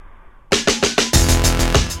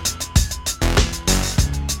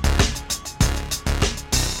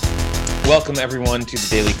Welcome, everyone, to the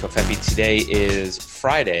Daily Covfefe. Today is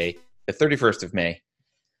Friday, the 31st of May,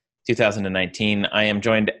 2019. I am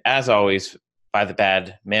joined, as always, by the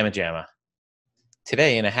bad Mama Jamma.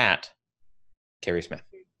 Today, in a hat, Carrie Smith.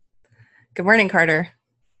 Good morning, Carter.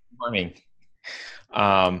 Good morning.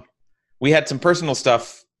 We had some personal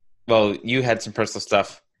stuff. Well, you had some personal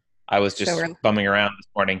stuff. I was just bumming around this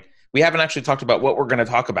morning. We haven't actually talked about what we're going to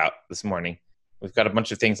talk about this morning. We've got a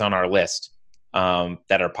bunch of things on our list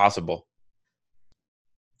that are possible.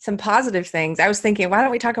 Some positive things. I was thinking, why don't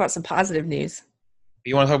we talk about some positive news?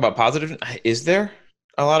 You want to talk about positive? Is there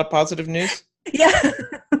a lot of positive news? Yeah.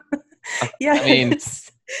 Yeah. I mean,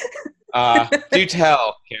 do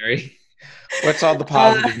tell, Carrie. What's all the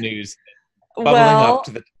positive news bubbling up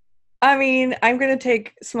to the... I mean, I'm going to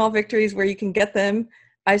take small victories where you can get them.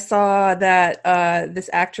 I saw that this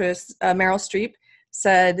actress, Meryl Streep,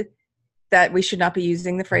 said that we should not be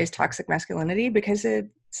using the phrase toxic masculinity because it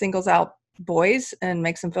singles out boys and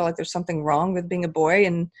makes them feel like there's something wrong with being a boy.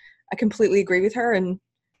 And I completely agree with her. And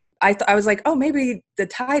I was like, oh, maybe the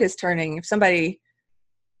tide is turning. If somebody,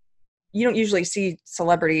 you don't usually see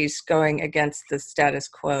celebrities going against the status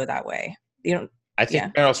quo that way. You don't. I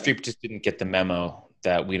think Meryl Streep just didn't get the memo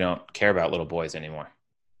that we don't care about little boys anymore.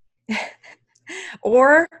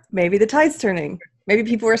 Or maybe the tide's turning. Maybe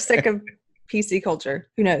people are sick of PC culture.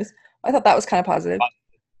 Who knows? I thought that was kind of positive.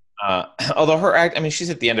 Although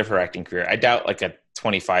she's at the end of her acting career. I doubt like a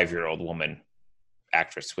 25-year-old woman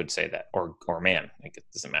actress would say that, or man. Like, it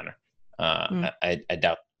doesn't matter. I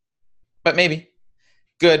doubt. But maybe.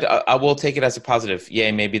 Good. I will take it as a positive.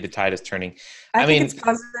 Yay, maybe the tide is turning. I mean, it's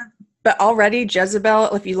positive. But already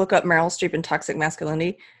Jezebel, if you look up Meryl Streep and toxic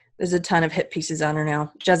masculinity, there's a ton of hit pieces on her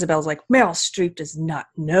now. Jezebel's like, Meryl Streep does not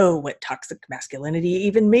know what toxic masculinity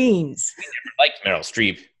even means. I liked Meryl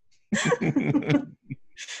Streep.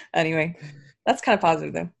 Anyway, that's kind of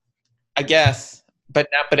positive though. I guess. But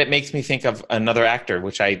it makes me think of another actor,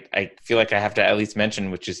 which I feel like I have to at least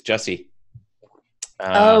mention, which is Jussie.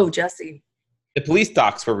 Jussie. The police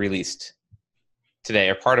docs were released today,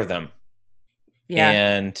 or part of them. Yeah.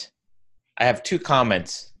 And I have two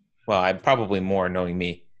comments. Well, I probably more knowing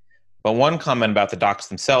me. But one comment about the docs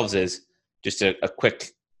themselves is just a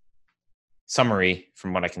quick summary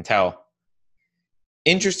from what I can tell.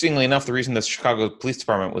 Interestingly enough, the reason the Chicago Police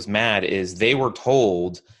Department was mad is they were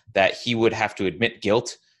told that he would have to admit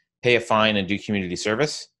guilt, pay a fine, and do community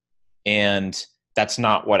service. And that's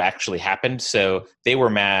not what actually happened. So they were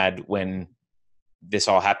mad when this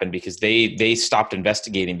all happened because they stopped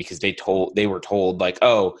investigating because they were told like,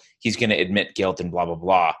 oh, he's going to admit guilt and blah, blah,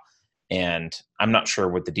 blah. And I'm not sure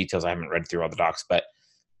what the details, I haven't read through all the docs, but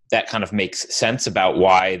that kind of makes sense about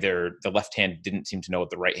why the left hand didn't seem to know what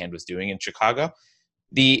the right hand was doing in Chicago.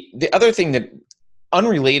 The other thing that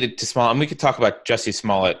unrelated to Smollett, and we could talk about Jussie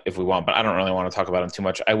Smollett if we want, but I don't really want to talk about him too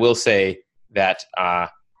much. I will say that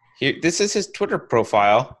this is his Twitter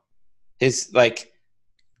profile. He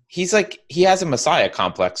has a messiah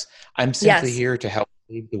complex. I'm simply here to help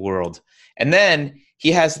save the world. And then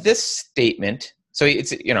he has this statement. So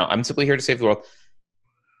it's, I'm simply here to save the world.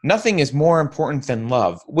 Nothing is more important than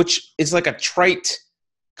love, which is like a trite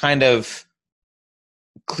kind of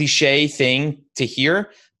cliche thing to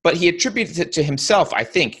hear, but he attributes it to himself, I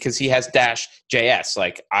think, because he has -JS,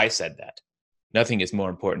 like, I said that. Nothing is more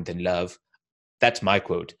important than love. That's my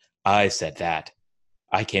quote. I said that.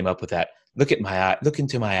 I came up with that. Look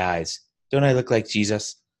into my eyes. Don't I look like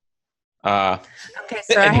Jesus? Okay,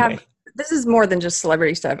 so anyway. This is more than just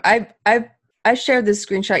celebrity stuff. I shared this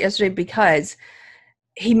screenshot yesterday because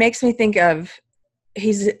he makes me think of,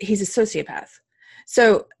 he's a sociopath.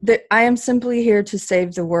 So I am simply here to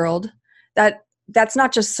save the world. That's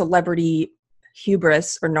not just celebrity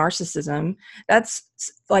hubris or narcissism. That's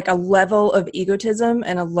like a level of egotism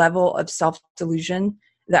and a level of self-delusion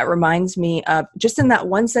that reminds me of, just in that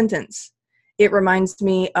one sentence, it reminds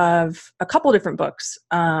me of a couple different books.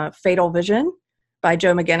 Fatal Vision by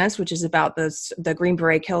Joe McGinnis, which is about the Green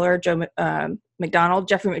Beret killer, Jeffrey McDonald,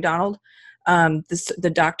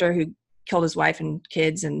 the doctor who killed his wife and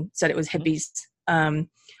kids and said it was hippies.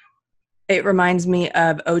 It reminds me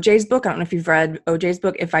of OJ's book. I don't know if you've read OJ's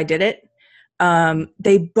book, If I Did It.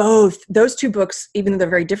 Those two books, even though they're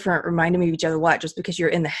very different, reminded me of each other a lot, just because you're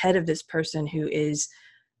in the head of this person who is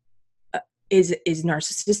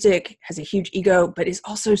narcissistic, has a huge ego, but is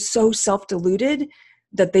also so self-deluded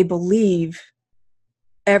that they believe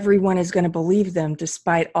everyone is going to believe them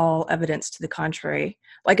despite all evidence to the contrary.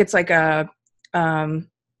 Like it's like a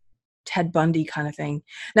Ted Bundy kind of thing.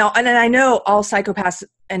 Now, and I know all psychopaths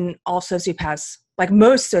and all sociopaths, like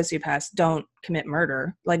most sociopaths, don't commit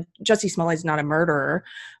murder. Like Jussie Smollett's not a murderer,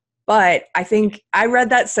 But I think I read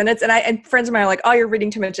that sentence and friends of mine are like, oh, you're reading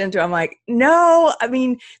too much into it. I'm like, no, I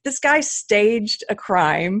mean, this guy staged a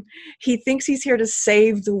crime. He thinks he's here to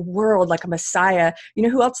save the world like a messiah. You know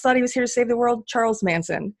who else thought he was here to save the world? Charles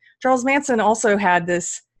Manson. Charles Manson also had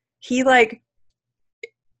this, he was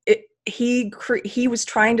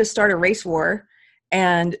trying to start a race war,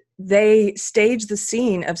 and they staged the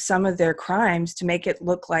scene of some of their crimes to make it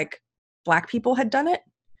look like Black people had done it.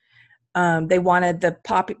 They wanted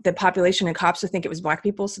the population and cops to think it was Black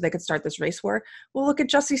people so they could start this race war. Well, look at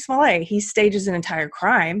Jussie Smollett. He stages an entire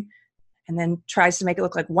crime and then tries to make it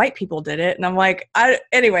look like white people did it. And I'm like,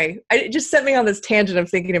 it just sent me on this tangent of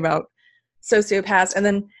thinking about sociopaths. And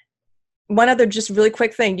then one other just really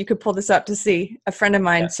quick thing, you could pull this up to see. A friend of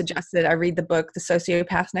mine suggested I read the book, The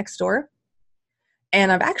Sociopath Next Door.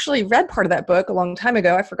 And I've actually read part of that book a long time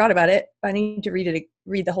ago. I forgot about it. I need to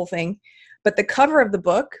read the whole thing. But the cover of the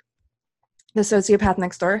book, The Sociopath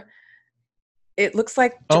Next Door, it looks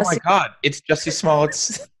like oh my God, it's Jussie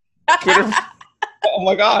Smollett's Twitter. Oh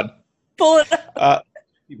my God. Pull it up.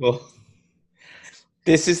 People,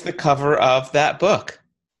 this is the cover of that book.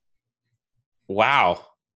 Wow.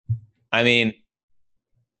 I mean,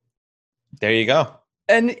 there you go.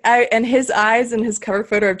 And his eyes and his cover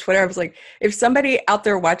photo of Twitter, I was like, if somebody out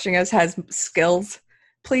there watching us has skills,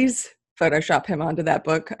 please Photoshop him onto that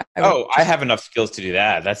book. I have enough skills to do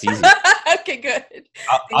that. That's easy. Okay, good.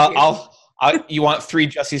 You want 3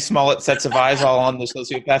 Jussie Smollett sets of eyes all on The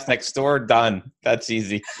Sociopath Next Door? Done. That's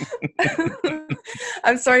easy.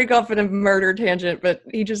 I'm sorry to go off on a murder tangent, but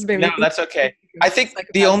he just made me. No, that's okay. I think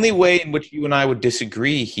the only way in which you and I would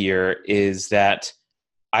disagree here is that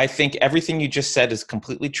I think everything you just said is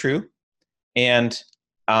completely true. And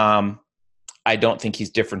I don't think he's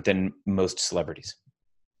different than most celebrities.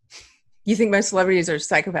 You think most celebrities are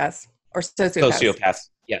psychopaths or sociopaths? Sociopaths.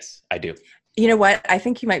 Yes, I do. You know what? I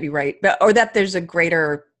think you might be right. Or that there's a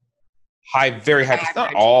greater... Very high.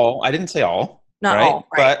 Not all. I didn't say all. Not all,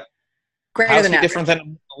 right. But greater how's than he average. different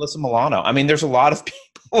than Alyssa Milano? I mean, there's a lot of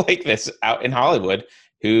people like this out in Hollywood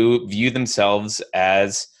who view themselves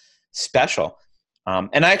as special.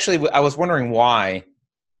 And I was wondering why. I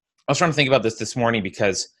was trying to think about this morning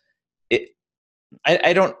because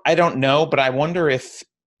I don't know, but I wonder if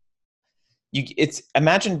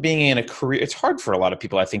imagine being in a career. It's hard for a lot of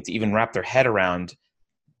people, I think, to even wrap their head around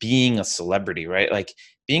being a celebrity, right? Like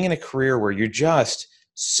being in a career where you're just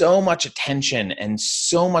so much attention and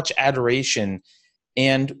so much adoration,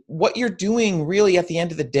 and what you're doing really at the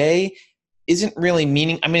end of the day isn't really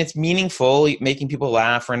it's meaningful, making people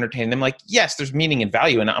laugh or entertain them. Like, yes, there's meaning and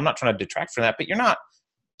value, and I'm not trying to detract from that, but you're not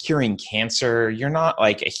curing cancer. You're not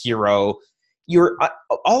like a hero.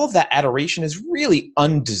 All of that adoration is really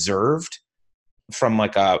undeserved from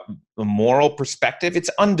like a moral perspective. It's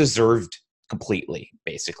undeserved completely,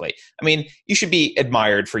 basically. I mean, you should be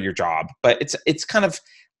admired for your job, but it's kind of,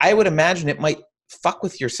 I would imagine it might fuck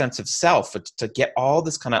with your sense of self to get all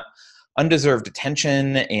this kind of undeserved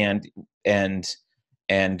attention and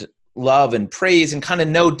love and praise, and kind of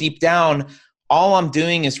know deep down all I'm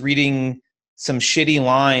doing is reading some shitty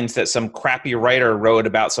lines that some crappy writer wrote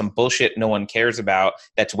about some bullshit no one cares about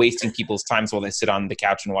that's wasting people's times while they sit on the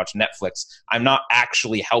couch and watch Netflix. I'm not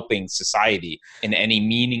actually helping society in any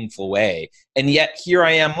meaningful way. And yet here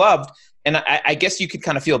I am loved. And I guess you could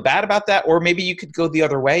kind of feel bad about that, or maybe you could go the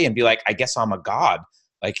other way and be like, I guess I'm a god.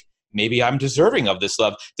 Like, maybe I'm deserving of this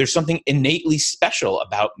love. There's something innately special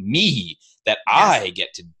about me that I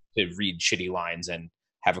get to read shitty lines and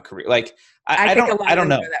have a career. Like, I don't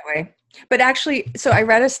know that way. But actually, so I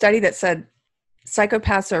read a study that said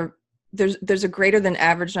psychopaths there's a greater than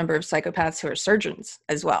average number of psychopaths who are surgeons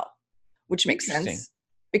as well, which makes sense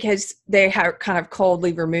because they are kind of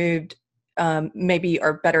coldly removed, maybe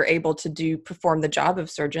are better able to perform the job of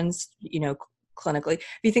surgeons, clinically.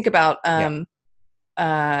 If you think about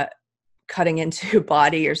cutting into a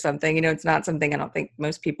body or something, it's not something I don't think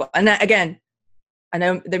most people, and again, I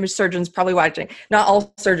know there's surgeons probably watching, not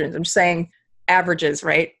all surgeons, I'm just saying averages,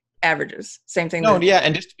 right? Averages. Same thing. No, yeah.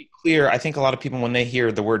 And just to be clear, I think a lot of people, when they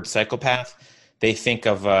hear the word psychopath, they think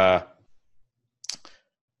of a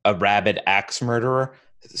rabid axe murderer.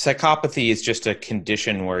 Psychopathy is just a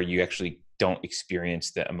condition where you actually don't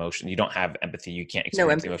experience the emotion. You don't have empathy. You can't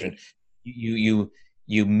experience the emotion. You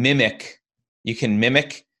can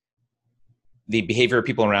mimic the behavior of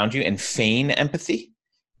people around you and feign empathy,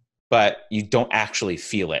 but you don't actually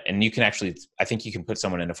feel it. And you can actually, I think you can put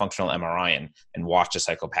someone in a functional MRI and watch a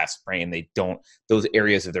psychopath's brain. Those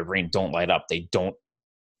areas of their brain don't light up. They don't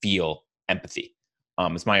feel empathy.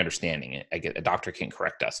 It's my understanding. A doctor can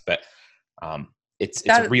correct us, but it's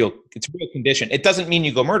a real condition. It doesn't mean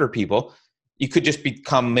you go murder people. you could just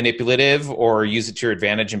become manipulative or use it to your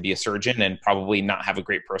advantage and be a surgeon and probably not have a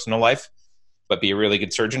great personal life, but be a really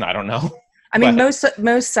good surgeon. I don't know. I mean, most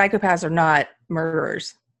psychopaths are not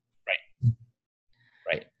murderers.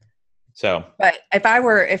 Right. So, but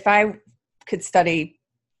if I could study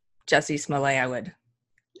Jesse Smollett, I would.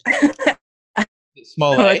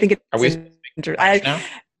 Smollett. I think it's, are we now?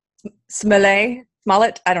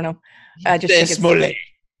 Smollett. I don't know. I just think Smollett.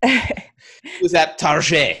 It was that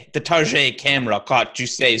Target. The Target camera caught you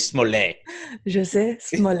say Smollett. Je sais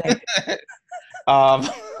Smollett.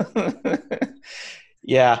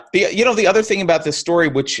 Yeah. The other thing about this story,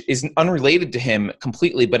 which is unrelated to him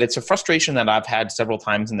completely, but it's a frustration that I've had several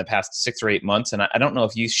times in the past 6 or 8 months, and I don't know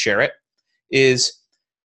if you share it, is,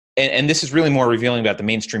 and this is really more revealing about the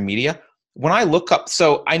mainstream media. When I look up,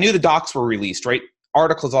 so I knew the docs were released, right?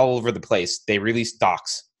 Articles all over the place. They released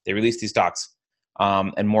docs. They released these docs,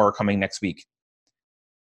 and more are coming next week.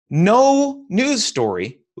 No news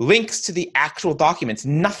story links to the actual documents.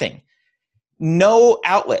 Nothing. No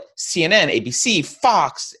outlet, CNN, ABC,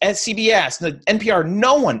 Fox, CBS, NPR,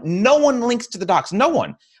 no one links to the docs. No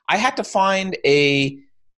one. I had to find it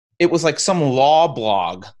was like some law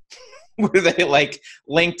blog where they like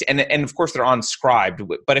linked, and of course they're on Scribd,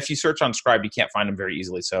 but if you search on Scribd, you can't find them very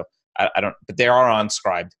easily. So I don't, but they are on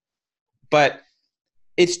Scribd. But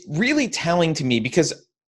it's really telling to me, because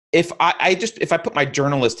if I put my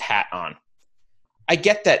journalist hat on, I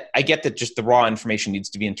get that just the raw information needs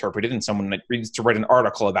to be interpreted, and someone needs to write an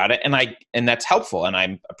article about it, and that's helpful, and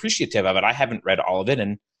I'm appreciative of it. I haven't read all of it,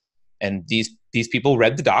 and these people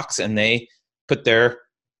read the docs and they put their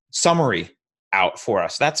summary out for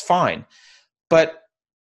us. That's fine. But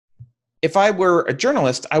if I were a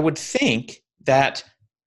journalist, I would think that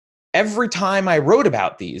every time I wrote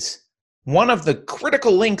about these, one of the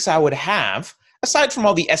critical links I would have, aside from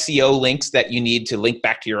all the SEO links that you need to link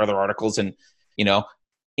back to your other articles and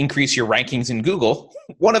increase your rankings in Google,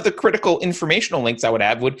 one of the critical informational links I would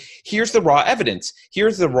have here's the raw evidence.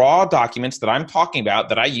 Here's the raw documents that I'm talking about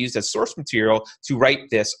that I used as source material to write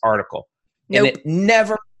this article. Nope. And it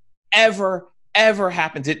never, ever, ever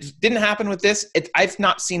happens. It didn't happen with this. I've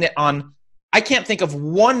not seen it I can't think of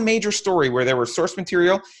one major story where there were source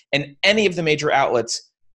material and any of the major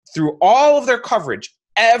outlets, through all of their coverage,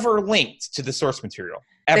 ever linked to the source material.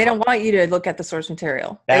 Ever. They don't want you to look at the source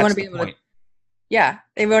material. They want to be able to. Yeah,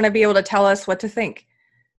 they want to be able to tell us what to think.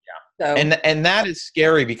 Yeah. So. And that is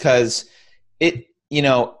scary, because it,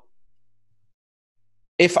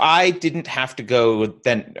 if I didn't have to go,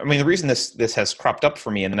 then, I mean, the reason this has cropped up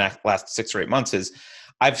for me in the last 6 or 8 months is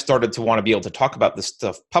I've started to want to be able to talk about this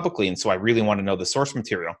stuff publicly. And so I really want to know the source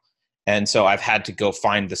material. And so I've had to go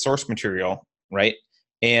find the source material, right?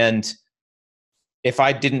 And if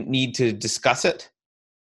I didn't need to discuss it,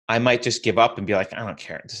 I might just give up and be like, I don't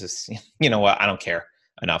care. This is, what? I don't care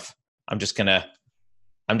enough. I'm just gonna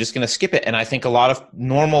skip it. And I think a lot of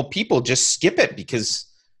normal people just skip it because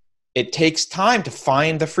it takes time to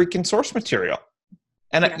find the freaking source material.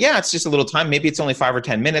 And yeah, it's just a little time. Maybe it's only 5 or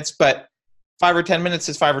 10 minutes, but 5 or 10 minutes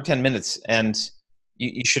is 5 or 10 minutes. And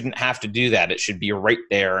you shouldn't have to do that. It should be right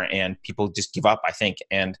there, and people just give up, I think.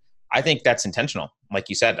 And I think that's intentional. Like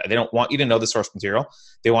you said, they don't want you to know the source material.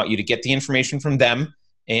 They want you to get the information from them,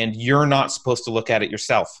 and you're not supposed to look at it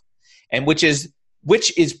yourself. And which is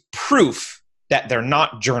proof that they're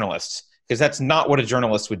not journalists, because that's not what a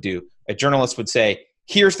journalist would do. A journalist would say,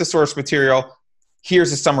 here's the source material,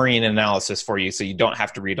 here's a summary and analysis for you, so you don't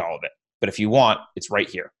have to read all of it. But if you want, it's right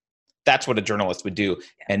here. That's what a journalist would do.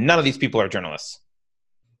 And none of these people are journalists.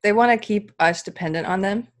 They want to keep us dependent on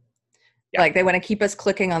them. Yeah. Like, they want to keep us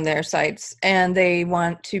clicking on their sites, and they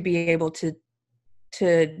want to be able to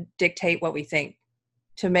dictate what we think,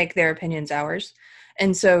 to make their opinions ours.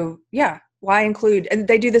 And so, yeah, why include, and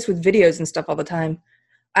they do this with videos and stuff all the time.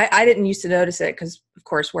 I didn't used to notice it because, of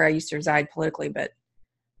course, where I used to reside politically, but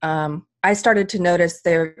I started to notice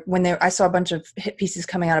I saw a bunch of hit pieces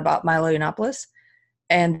coming out about Milo Yiannopoulos,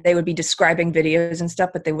 and they would be describing videos and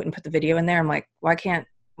stuff, but they wouldn't put the video in there. I'm like, why can't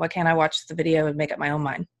I watch the video and make up my own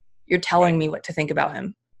mind? You're telling me what to think about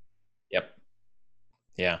him. Yep.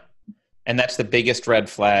 Yeah. And that's the biggest red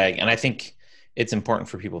flag. And I think it's important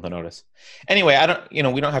for people to notice. Anyway,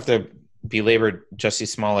 we don't have to belabor Jussie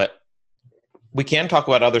Smollett. We can talk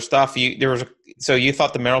about other stuff. So you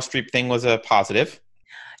thought the Meryl Streep thing was a positive?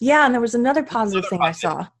 Yeah, and there was another positive thing I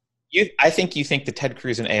saw. I think you think the Ted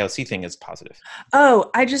Cruz and AOC thing is positive. Oh,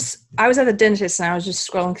 I was at the dentist and I was just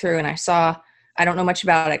scrolling through and I don't know much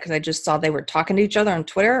about it because I just saw they were talking to each other on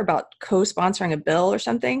Twitter about co-sponsoring a bill or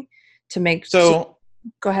something to make. So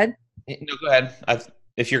go ahead. No, go ahead.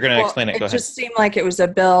 If you're going to explain it, go ahead. It just seemed like it was a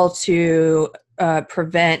bill to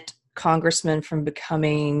prevent congressmen from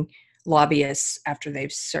becoming lobbyists after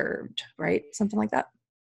they've served, right? Something like that.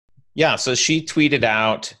 Yeah. So she tweeted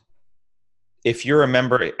out, if you're a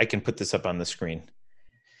member, I can put this up on the screen.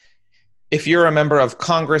 If you're a member of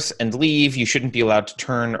Congress and leave, you shouldn't be allowed to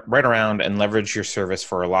turn right around and leverage your service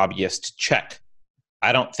for a lobbyist check.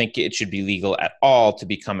 I don't think it should be legal at all to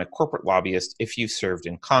become a corporate lobbyist if you've served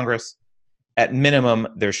in Congress. At minimum,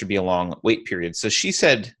 there should be a long wait period. So she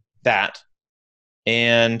said that.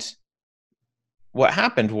 And what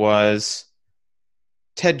happened was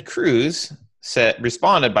Ted Cruz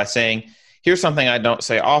responded by saying, here's something I don't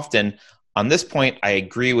say often. On this point, I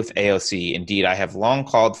agree with AOC. Indeed, I have long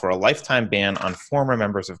called for a lifetime ban on former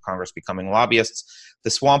members of Congress becoming lobbyists. The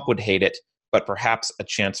swamp would hate it, but perhaps a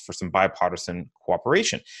chance for some bipartisan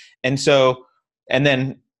cooperation. And so, and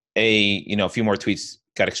then a few more tweets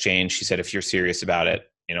got exchanged. She said, if you're serious about it,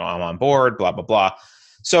 I'm on board, blah, blah, blah.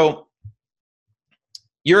 So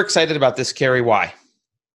you're excited about this, Carrie. Why?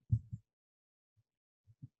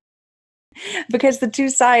 Because the two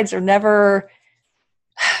sides are never,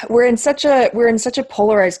 we're in such a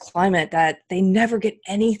polarized climate that they never get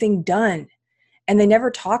anything done and they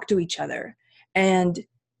never talk to each other. And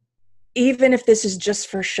even if this is just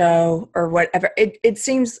for show or whatever, it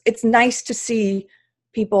seems it's nice to see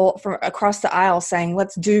people from across the aisle saying,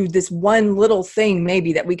 let's do this one little thing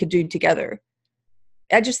maybe that we could do together.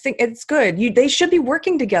 I just think it's good. They should be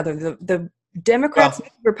working together. The Democrats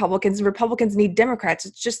need Republicans, Republicans need Democrats.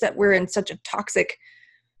 It's just that we're in such a toxic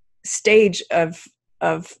stage of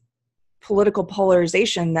political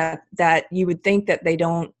polarization that you would think that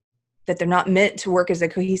they're not meant to work as a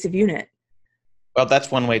cohesive unit. Well,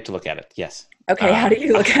 that's one way to look at it. Yes. Okay. How do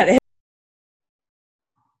you look at it?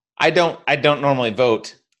 I don't normally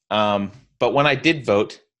vote. But when I did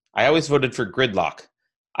vote, I always voted for gridlock.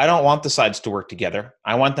 I don't want the sides to work together.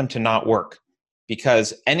 I want them to not work,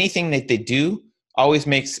 because anything that they do always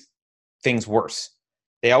makes things worse.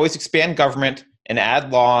 They always expand government and add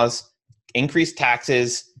laws, increase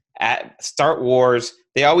taxes, start wars.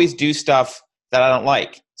 They always do stuff that I don't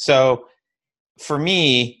like. So for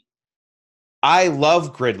me, I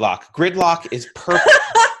love gridlock. Gridlock is perfect.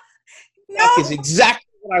 No. Gridlock is exactly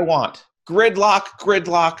what I want. Gridlock,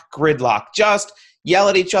 gridlock, gridlock. Just yell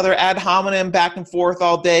at each other ad hominem back and forth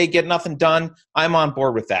all day, get nothing done. I'm on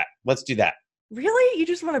board with that. Let's do that. Really? You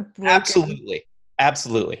just want to break Absolutely. It?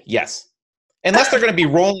 Absolutely. Yes. Unless they're going to be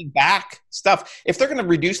rolling back stuff. If they're going to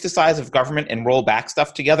reduce the size of government and roll back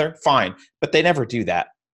stuff together, fine. But they never do that.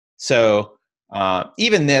 So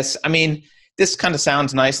even this, I mean, this kind of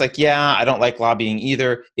sounds nice. Like, yeah, I don't like lobbying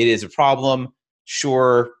either. It is a problem.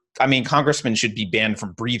 Sure. I mean, congressmen should be banned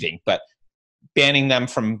from breathing, but banning them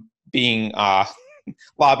from being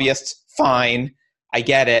lobbyists, fine. I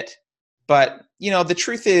get it. But, the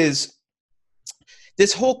truth is,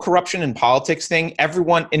 this whole corruption in politics thing,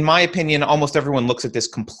 everyone, in my opinion, almost everyone looks at this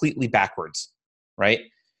completely backwards, right?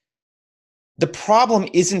 The problem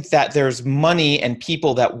isn't that there's money and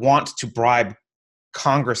people that want to bribe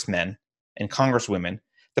congressmen and congresswomen.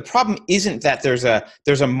 The problem isn't that there's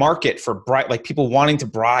a market for like people wanting to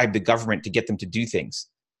bribe the government to get them to do things.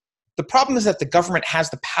 The problem is that the government has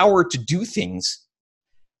the power to do things.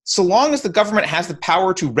 So long as the government has the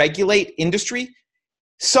power to regulate industry,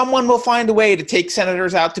 someone will find a way to take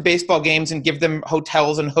senators out to baseball games and give them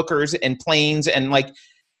hotels and hookers and planes and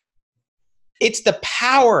it's the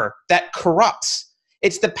power that corrupts.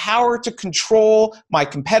 It's the power to control my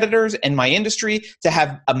competitors and my industry, to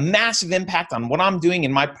have a massive impact on what I'm doing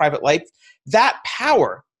in my private life. That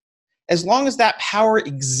power, as long as that power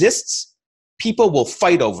exists, people will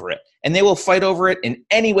fight over it. And they will fight over it in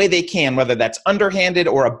any way they can, whether that's underhanded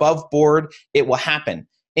or above board, it will happen.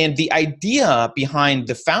 And the idea behind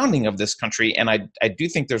the founding of this country, and I do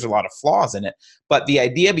think there's a lot of flaws in it, but the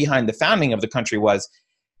idea behind the founding of the country was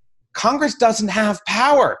Congress doesn't have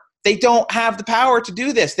power. They don't have the power to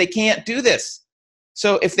do this. They can't do this.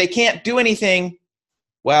 So if they can't do anything,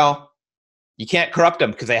 well, you can't corrupt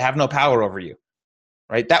them because they have no power over you,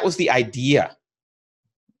 right? That was the idea.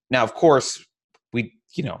 Now, of course,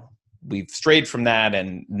 we've strayed from that,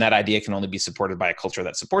 and that idea can only be supported by a culture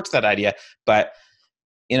that supports that idea. But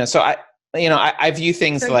so I view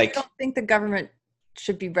things like. You don't think the government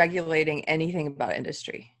should be regulating anything about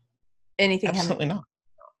industry? Anything? Absolutely not.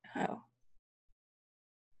 Oh.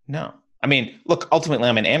 No. I mean, look, ultimately,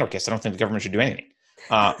 I'm an anarchist. I don't think the government should do anything.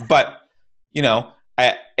 But,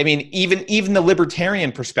 I mean, even the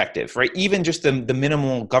libertarian perspective, right? Even just the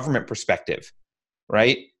minimal government perspective,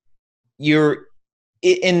 right? We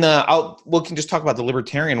can just talk about the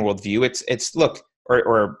libertarian worldview. It's look,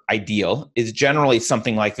 or ideal is generally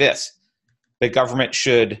something like this. The government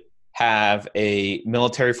should have a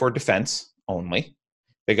military for defense only.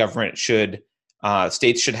 The government should,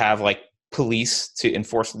 states should have like police to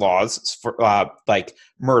enforce laws for like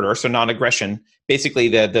murder, so non-aggression. Basically,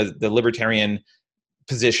 the libertarian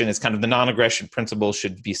position is kind of the non-aggression principle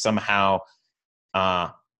should be somehow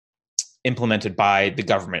implemented by the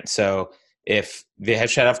government. So if they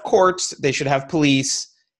should have courts, they should have police.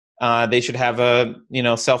 They should have a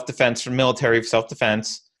self-defense or military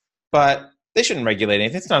self-defense, but they shouldn't regulate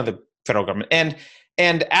anything. It's not the federal government.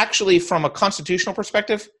 And actually, from a constitutional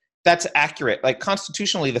perspective, that's accurate. Like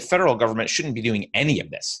constitutionally, the federal government shouldn't be doing any of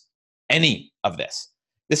this. Any of this.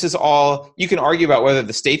 This is all, you can argue about whether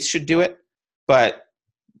the states should do it, but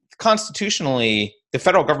constitutionally, the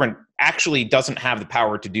federal government actually doesn't have the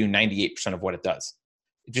power to do 98% of what it does.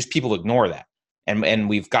 Just people ignore that. And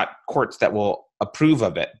we've got courts that will approve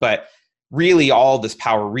of it. But really, all this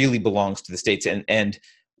power really belongs to the states. And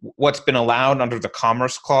what's been allowed under the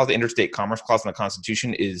Commerce Clause, the Interstate Commerce Clause in the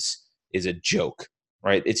Constitution is a joke,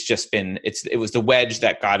 right? It's just been, it was the wedge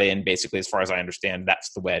that got in, basically, as far as I understand,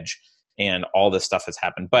 that's the wedge. And all this stuff has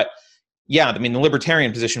happened. But yeah, I mean, the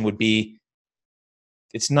libertarian position would be,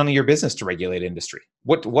 it's none of your business to regulate industry.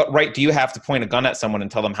 What right do you have to point a gun at someone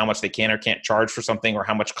and tell them how much they can or can't charge for something, or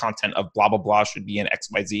how much content of blah, blah, blah should be in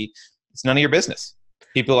XYZ? It's none of your business.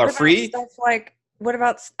 People are free. Stuff like, what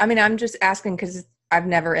about, I mean, I'm just asking because I've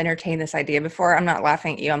never entertained this idea before. I'm not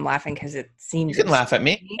laughing at you. I'm laughing because it seems You can laugh at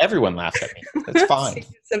me. Everyone laughs at me. That's fine.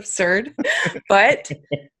 It's absurd.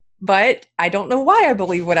 But I don't know why I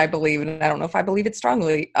believe what I believe, and I don't know if I believe it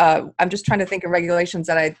strongly. I'm just trying to think of regulations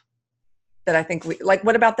that I think like,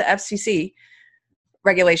 what about the FCC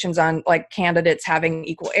regulations on like candidates having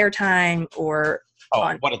equal airtime or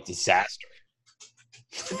what a disaster.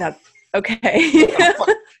 That okay.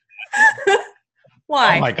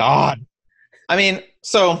 Why? Oh my God. I mean,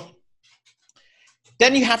 so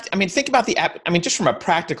then you have to, I mean, think about just from a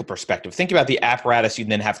practical perspective, think about the apparatus you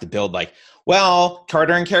then have to build. Like, well,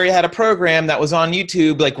 Carter and Carrie had a program that was on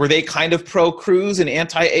YouTube. Like, were they kind of pro-Cruz and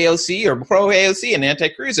anti-AOC, or pro-AOC and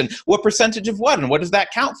anti-Cruz? And what percentage of what? And what does that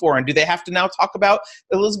count for? And do they have to now talk about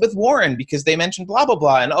Elizabeth Warren because they mentioned blah, blah,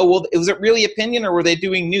 blah? And, well, was it really opinion, or were they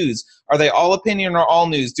doing news? Are they all opinion or all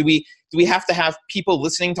news? Do we have to have people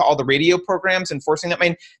listening to all the radio programs and forcing them? I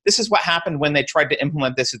mean, this is what happened when they tried to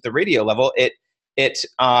implement this at the radio level.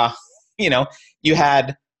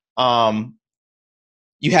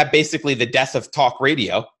 You had basically the death of talk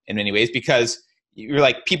radio in many ways, because you're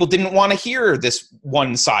like, people didn't want to hear this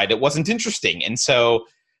one side. It wasn't interesting. And so,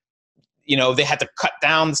 they had to cut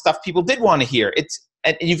down the stuff people did want to hear.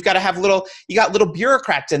 And you've got to have little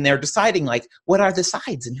bureaucrats in there deciding like, what are the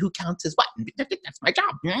sides and who counts as what? That's my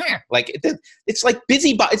job. Like, it's like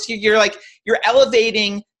you're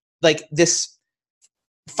elevating like this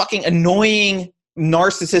fucking annoying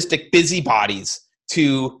narcissistic busybodies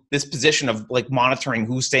to this position of like monitoring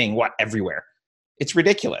who's saying what everywhere. It's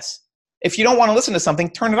ridiculous. If you don't want to listen to something,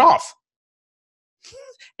 turn it off.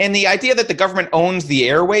 And the idea that the government owns the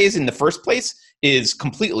airways in the first place is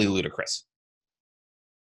completely ludicrous.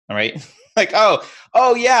 All right? Like,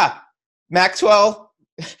 oh yeah,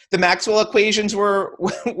 the Maxwell equations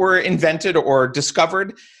were invented or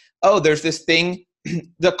discovered. Oh, there's this thing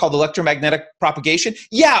called electromagnetic propagation.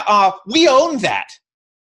 Yeah, we own that.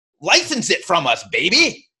 License it from us,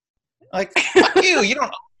 baby. Like, fuck you. You don't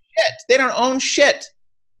own shit. They don't own shit.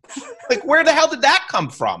 Like, where the hell did that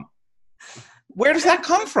come from? Where does that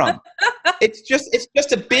come from? It's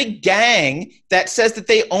just a big gang that says that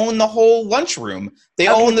they own the whole lunchroom. They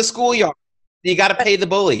own the schoolyard. You got to pay the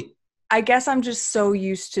bully. I guess I'm just so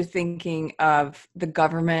used to thinking of the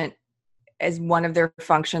government as one of their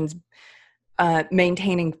functions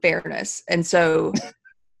maintaining fairness. And so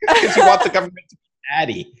because you want the government to be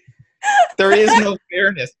daddy. There is no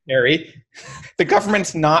fairness, Carrie. The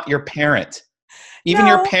government's not your parent. Even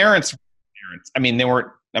your parents were parents. I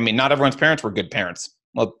mean, not everyone's parents were good parents.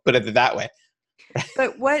 Well, put it that way.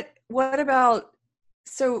 But what about,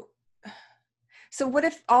 so what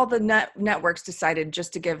if all the networks decided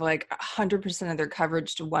just to give like 100% of their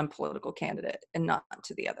coverage to one political candidate and not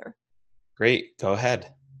to the other? Great. Go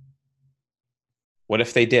ahead. What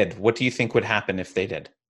if they did? What do you think would happen if they did?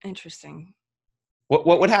 Interesting.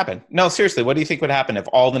 What would happen? No, seriously, what do you think would happen if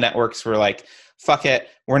all the networks were like, fuck it,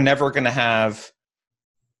 we're never going to have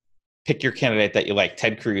pick your candidate that you like,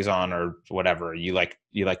 Ted Cruz on or whatever. You like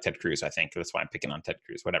Ted Cruz, I think. That's why I'm picking on Ted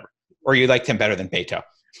Cruz, whatever. Or you liked him better than Beto.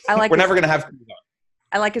 We're never going to have Cruz on.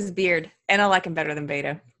 I like his beard, and I like him better than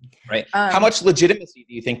Beto. Right. How much legitimacy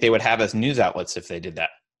do you think they would have as news outlets if they did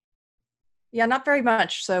that? Yeah, not very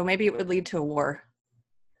much. So maybe it would lead to a war.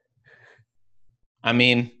 I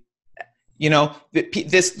mean,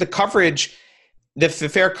 The coverage, the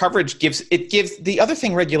fair coverage gives the other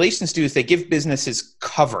thing regulations do is they give businesses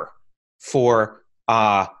cover for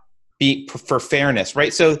fairness,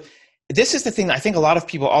 right? So this is the thing that I think a lot of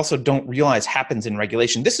people also don't realize happens in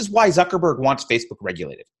regulation. This is why Zuckerberg wants Facebook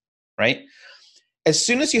regulated, right? As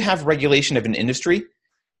soon as you have regulation of an industry,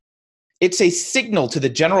 it's a signal to the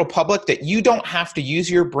general public that you don't have to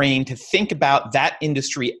use your brain to think about that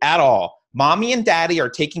industry at all. Mommy and daddy are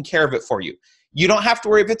taking care of it for you. You don't have to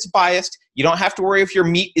worry if it's biased. You don't have to worry if your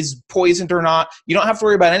meat is poisoned or not. You don't have to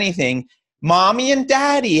worry about anything. Mommy and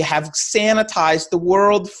daddy have sanitized the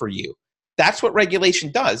world for you. That's what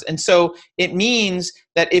regulation does. And so it means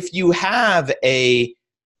that if you have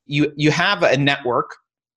you have a network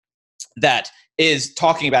that is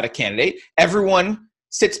talking about a candidate, everyone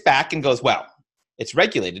sits back and goes, well, it's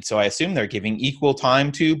regulated, so I assume they're giving equal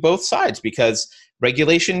time to both sides because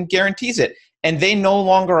regulation guarantees it. And they no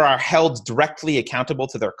longer are held directly accountable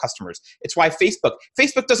to their customers. It's why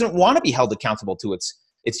Facebook doesn't want to be held accountable to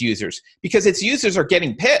its users because its users are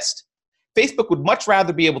getting pissed. Facebook would much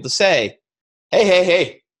rather be able to say,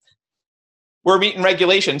 hey, we're meeting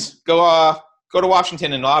regulations. Go to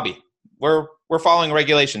Washington and lobby. We're following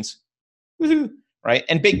regulations. Woohoo. Right?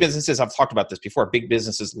 And big businesses, I've talked about this before, big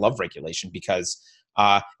businesses love regulation because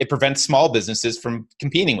it prevents small businesses from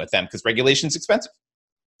competing with them because regulation is expensive.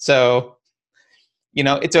 So,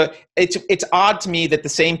 it's odd to me that the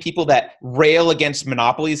same people that rail against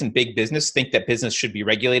monopolies and big business think that business should be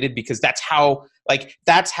regulated because that's how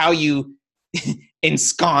you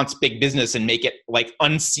ensconce big business and make it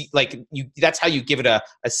that's how you give it a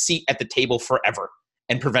seat at the table forever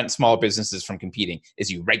and prevent small businesses from competing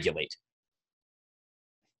is you regulate.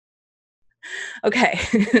 Okay.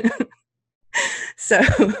 So,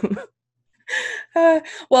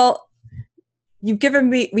 well, you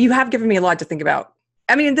have given me a lot to think about.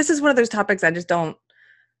 I mean, this is one of those topics I just don't.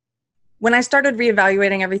 When I started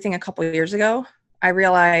reevaluating everything a couple of years ago, I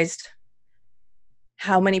realized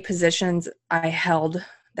how many positions I held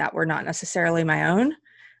that were not necessarily my own,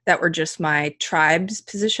 that were just my tribe's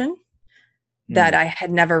position, that I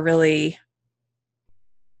had never really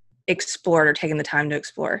explored or taken the time to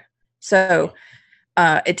explore. So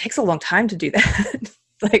it takes a long time to do that.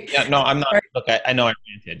 I'm not. Look, I know I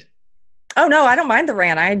ranted. Oh no, I don't mind the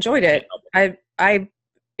rant. I enjoyed it.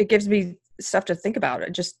 It gives me stuff to think about.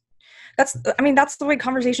 That's the way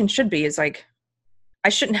conversation should be. Is like, I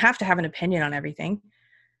shouldn't have to have an opinion on everything.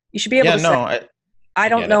 You should be able to say, I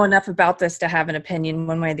don't know enough about this to have an opinion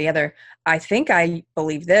one way or the other. I think I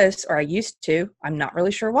believe this, or I used to. I'm not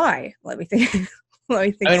really sure why. Let me think.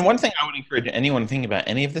 One thing I would encourage anyone thinking about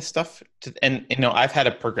any of this stuff, I've had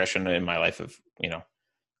a progression in my life of,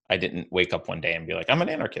 I didn't wake up one day and be like, I'm an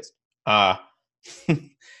anarchist. But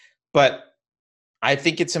I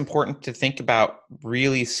think it's important to think about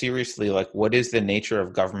really seriously, like, what is the nature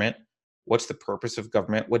of government? What's the purpose of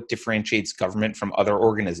government? What differentiates government from other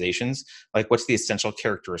organizations? Like, what's the essential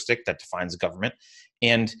characteristic that defines government?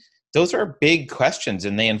 And those are big questions,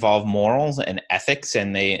 and they involve morals and ethics.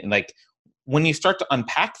 And when you start to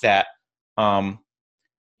unpack that, I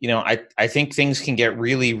think things can get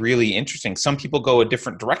really, really interesting. Some people go a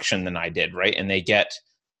different direction than I did, right? And they get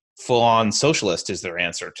full-on socialist is their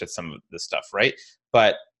answer to some of this stuff, right?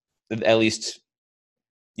 But at least,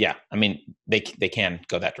 they can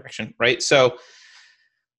go that direction, right? So,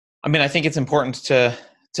 I think it's important to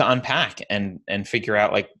unpack and figure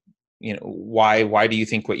out, why do you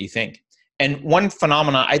think what you think? And one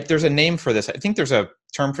phenomena, there's a name for this. I think there's a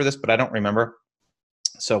term for this, but I don't remember.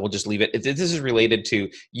 So we'll just leave it. This is related to,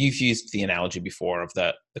 you've used the analogy before of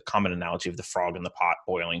the common analogy of the frog in the pot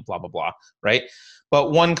boiling, blah, blah, blah, right?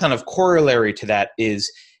 But one kind of corollary to that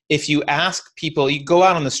is, if you ask people, you go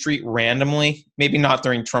out on the street randomly, maybe not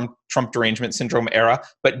during Trump derangement syndrome era,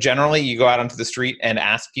 but generally you go out onto the street and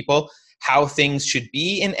ask people how things should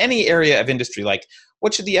be in any area of industry, like,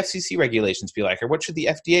 what should the FCC regulations be like? Or what should the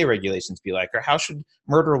FDA regulations be like? Or how should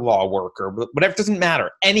murder law work? Or whatever, it doesn't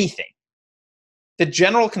matter, anything. The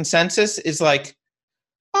general consensus is like,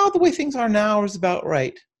 oh, the way things are now is about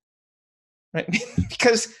right. Right?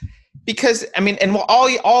 because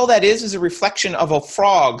all that is a reflection of a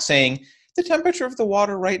frog saying, the temperature of the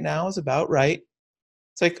water right now is about right.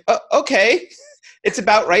 It's like, okay, it's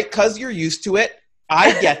about right because you're used to it.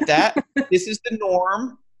 I get that. This is the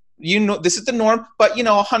norm. This is the norm. But,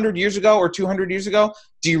 100 years ago or 200 years ago,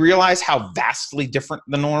 do you realize how vastly different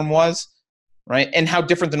the norm was? Right? And how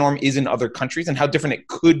different the norm is in other countries and how different it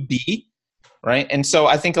could be. Right? And so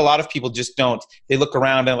I think a lot of people just don't. They look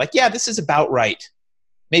around and like, yeah, this is about right.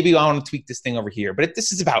 Maybe I want to tweak this thing over here, but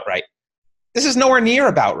this is about right. This is nowhere near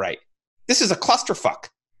about right. This is a clusterfuck.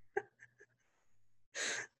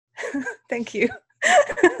 Thank you.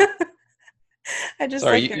 I just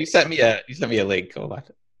sorry. You sent me a link. Hold on.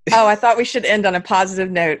 Oh, I thought we should end on a positive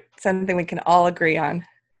note, something we can all agree on.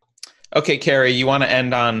 Okay, Carrie, you want to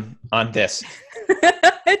end on this?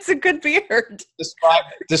 It's a good beard.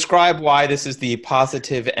 Describe why this is the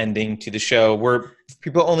positive ending to the show. We're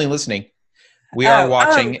people only listening. We are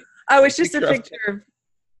watching. It's just a picture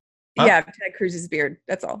of Ted Cruz's beard.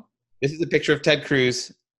 That's all. This is a picture of Ted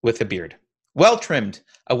Cruz with a beard.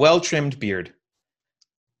 A well-trimmed beard.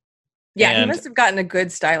 Yeah, he must have gotten a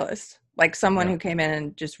good stylist, like someone who came in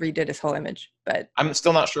and just redid his whole image. But I'm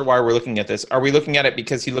still not sure why we're looking at this. Are we looking at it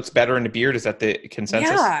because he looks better in a beard? Is that the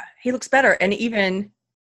consensus? Yeah, he looks better. And even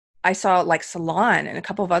I saw like Salon and a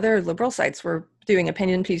couple of other liberal sites were doing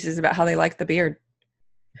opinion pieces about how they like the beard.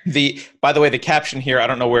 By the way, the caption here, I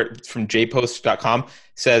don't know where it's from, jpost.com,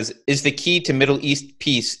 says, "Is the key to Middle East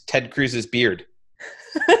peace Ted Cruz's beard?"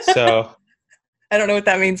 So I don't know what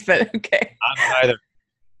that means, but okay. I don't either.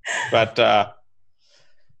 But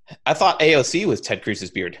I thought AOC was Ted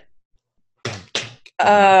Cruz's beard.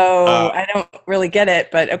 Oh, I don't really get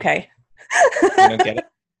it, but okay. You don't get it?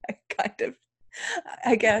 Kind of,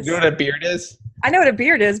 I guess. You know what a beard is? I know what a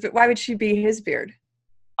beard is, but why would she be his beard?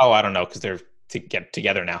 Oh, I don't know, because they're to get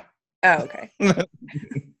together now. Oh, okay.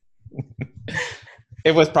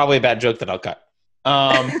 It was probably a bad joke that I'll cut.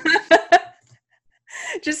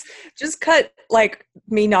 Just cut like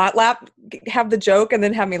me not have the joke and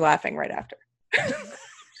then have me laughing right after.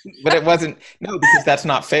 But it wasn't, because that's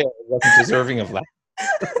not fair. It wasn't deserving of laughter.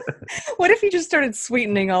 What if you just started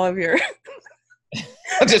sweetening all of your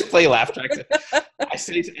I'll just play laugh tracks. I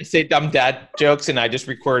say dumb dad jokes and I just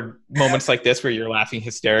record moments like this where you're laughing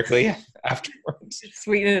hysterically afterwards.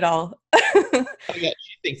 Sweeten it all. Oh, yeah,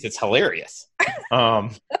 she thinks it's hilarious.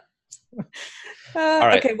 All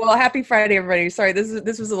right. Okay, well, happy Friday, everybody. Sorry,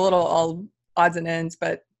 this was a little all odds and ends,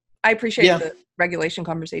 but I appreciate the regulation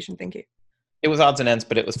conversation. Thank you. It was odds and ends,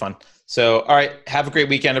 but it was fun. So, all right, have a great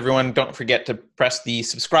weekend, everyone. Don't forget to press the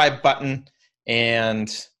subscribe button,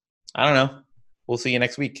 and I don't know. We'll see you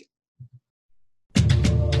next week.